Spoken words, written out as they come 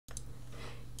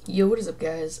Yo, what is up,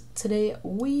 guys? Today,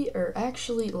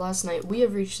 last night, we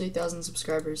have reached 3,000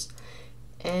 subscribers.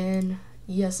 And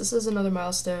yes, this is another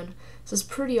milestone. This is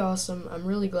pretty awesome. I'm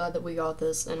really glad that we got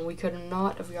this, and we could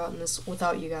not have gotten this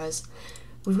without you guys.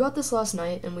 We've got this last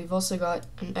night, and we've also got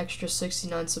an extra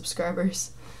 69 subscribers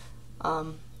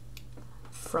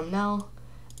from now.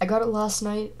 I got it last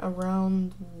night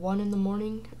around 1 in the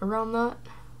morning, around that,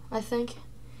 I think.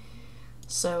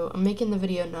 So I'm making the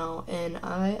video now, and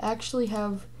I actually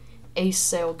have a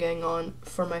sale going on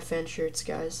for my fan shirts,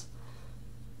 guys.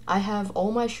 I have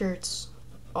all my shirts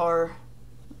are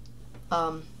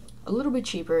a little bit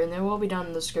cheaper, and they will all be down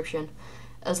in the description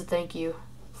as a thank you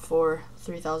for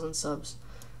 3,000 subs.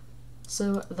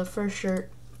 So the first shirt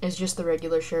is just the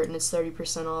regular shirt, and it's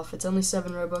 30% off. It's only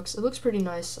 7 Robux. It looks pretty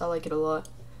nice. I like it a lot.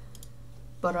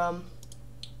 But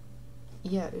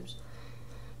yeah, oops.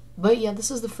 But yeah, this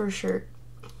is the first shirt,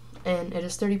 and it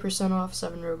is 30% off,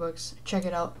 7 Robux. Check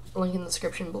it out, link in the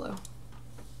description below.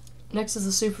 Next is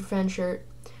the Superfan shirt,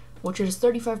 which is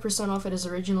 35% off. It is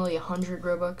originally 100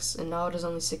 Robux, and now it is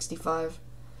only 65.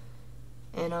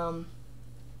 And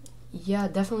yeah,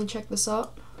 definitely check this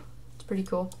out. It's pretty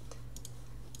cool.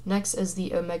 Next is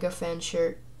the Omega Fan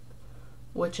shirt,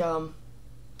 which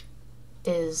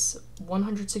is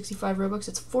 165 Robux.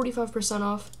 It's 45%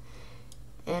 off,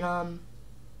 and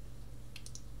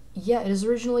yeah, it is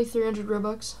originally 300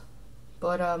 Robux,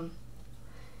 but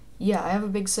yeah, I have a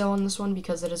big sale on this one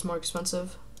because it is more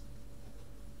expensive.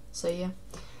 So yeah.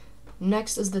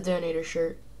 Next is the Donator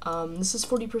shirt. This is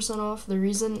 40% off. The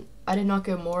reason I did not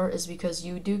go more is because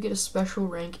you do get a special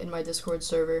rank in my Discord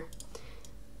server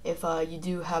if you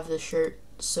do have this shirt,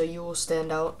 so you will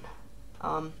stand out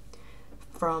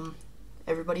from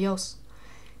everybody else.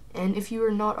 And if you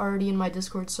are not already in my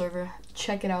Discord server,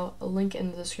 check it out. A link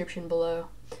in the description below.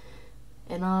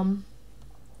 And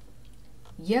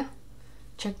yeah,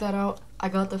 check that out. I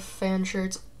got the fan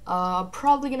shirts. I'm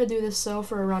probably gonna do this sale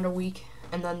for around a week,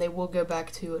 and then they will go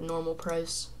back to a normal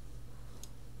price.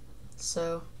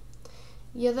 So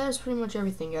yeah, that is pretty much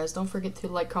everything, guys. Don't forget to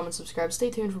like, comment, subscribe. Stay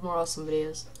tuned for more awesome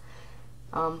videos.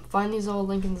 Find these all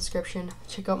linked in the description.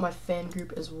 Check out my fan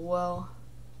group as well.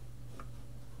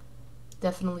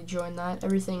 Definitely join that.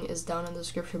 Everything is down in the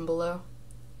description below.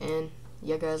 And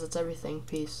yeah, guys, that's everything.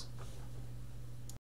 Peace.